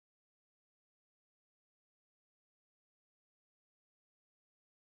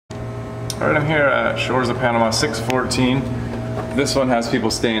Alright, I'm here at Shores of Panama 614. This one has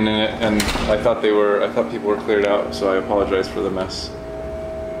people staying in it, and I thought people were cleared out, so I apologize for the mess.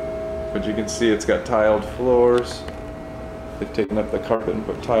 But you can see it's got tiled floors. They've taken up the carpet and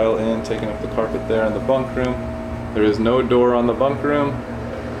put tile in, taken up the carpet there in the bunk room. There is no door on the bunk room.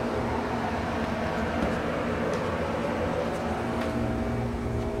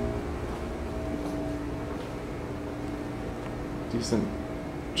 Decent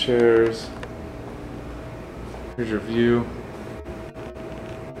chairs. Here's your view.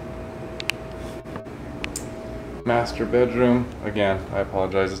 Master bedroom. Again, I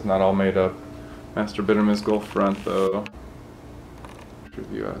apologize, it's not all made up. Master bedroom is Gulf front though. Here's your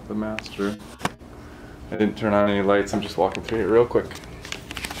view at the master. I didn't turn on any lights, I'm just walking through here real quick.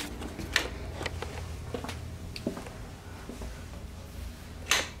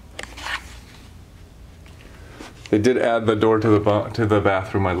 They did add the door to the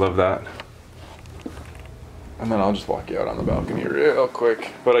bathroom. I love that. And then I'll just walk you out on the balcony real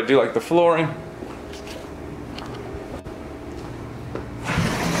quick. But I do like the flooring.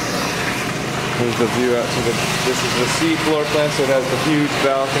 There's the view out to this is the sea floor plan, so it has the huge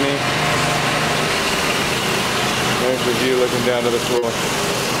balcony. There's the view looking down to the floor.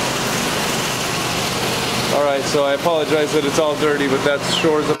 Alright, so I apologize that it's all dirty, but that's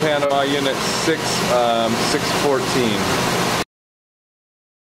Shores of Panama Unit 614.